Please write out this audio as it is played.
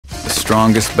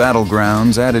strongest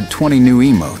Battlegrounds added 20 new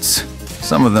emotes.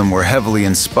 Some of them were heavily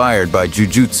inspired by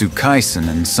Jujutsu Kaisen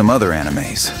and some other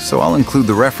animes, so I'll include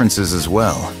the references as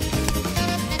well.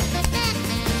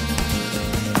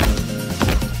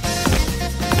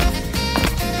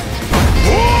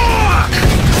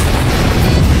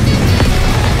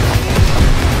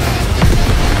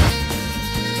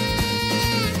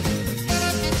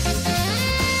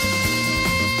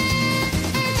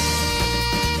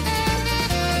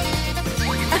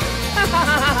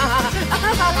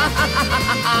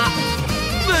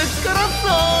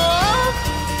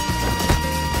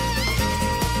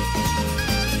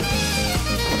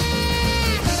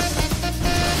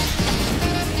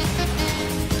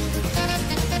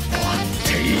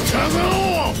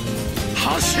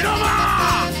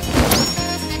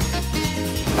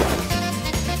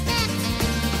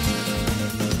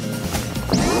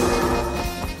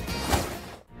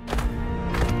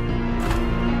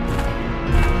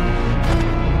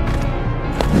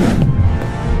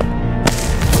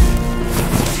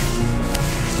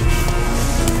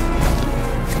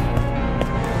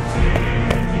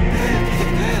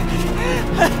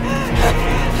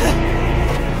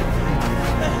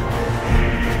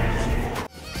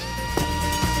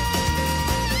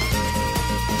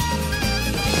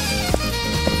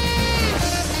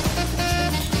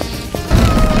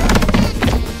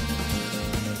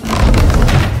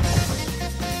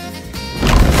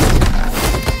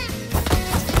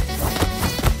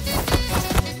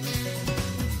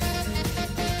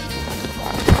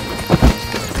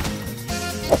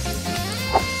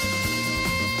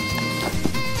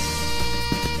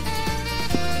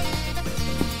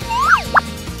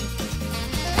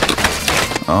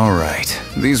 Alright,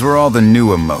 these were all the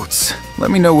new emotes.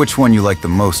 Let me know which one you like the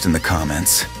most in the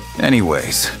comments.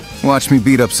 Anyways, watch me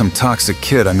beat up some toxic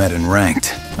kid I met in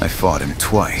Ranked. I fought him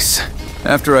twice.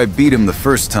 After I beat him the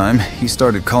first time, he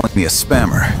started calling me a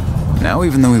spammer. Now,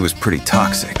 even though he was pretty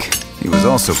toxic, he was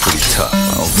also pretty tough.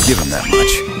 I'll give him that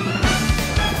much.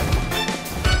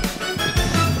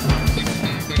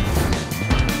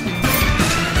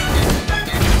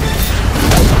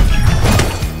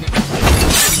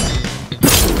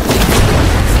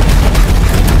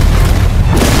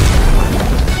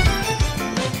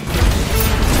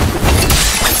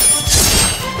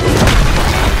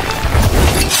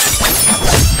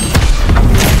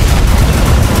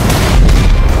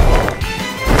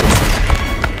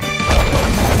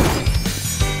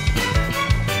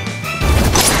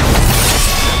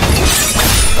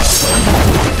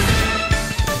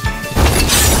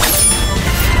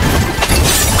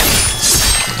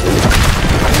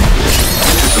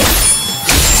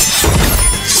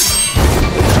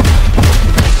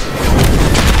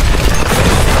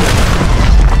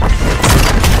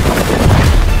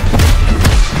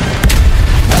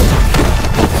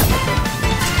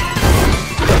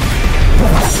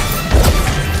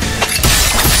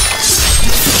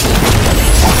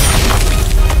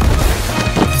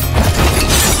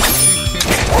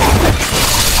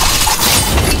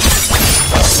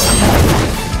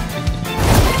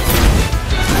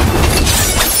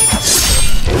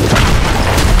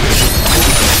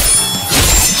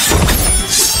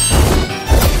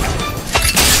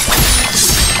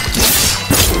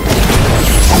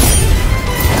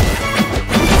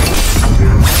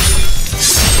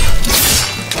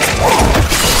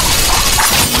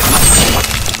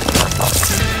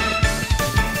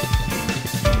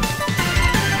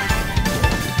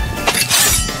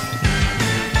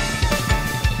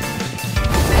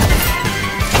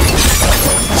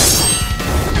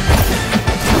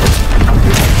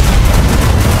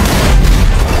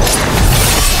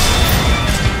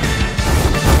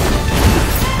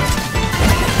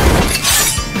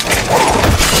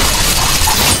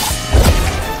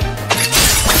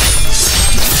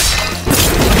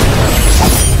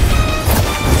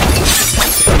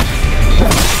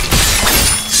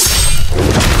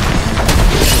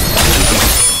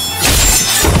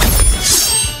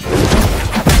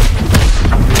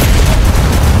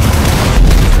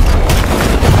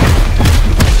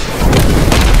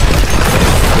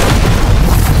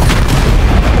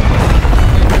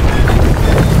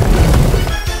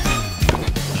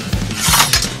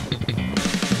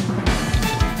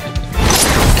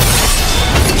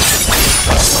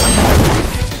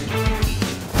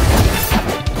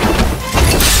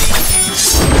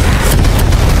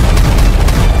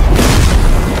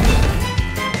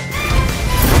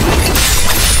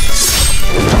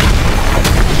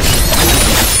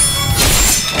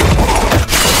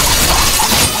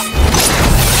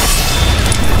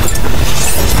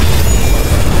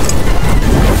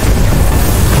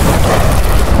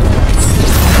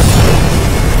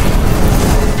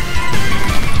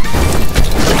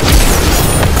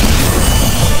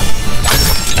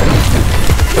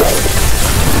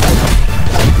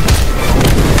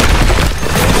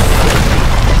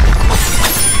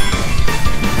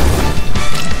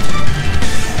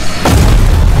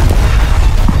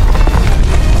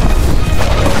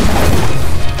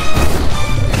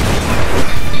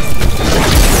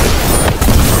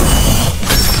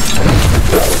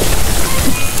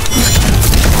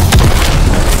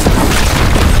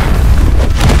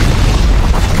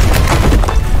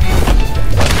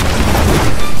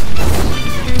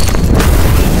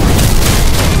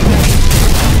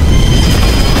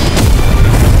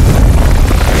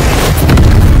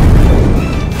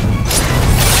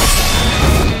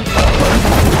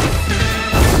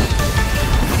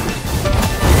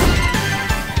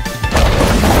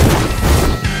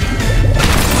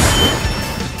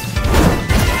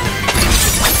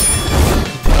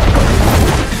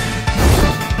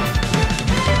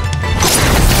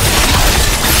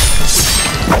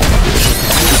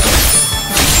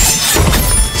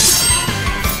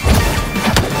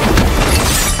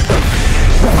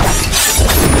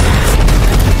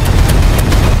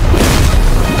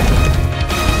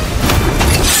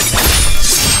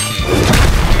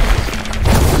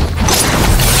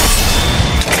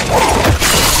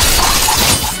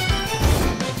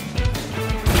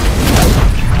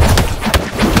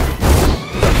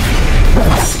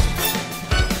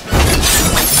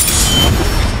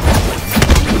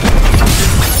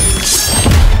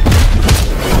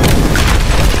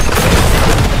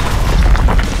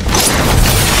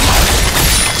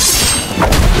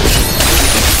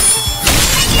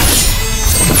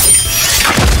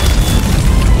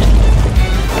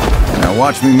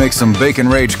 Watch me make some bacon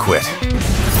rage quit.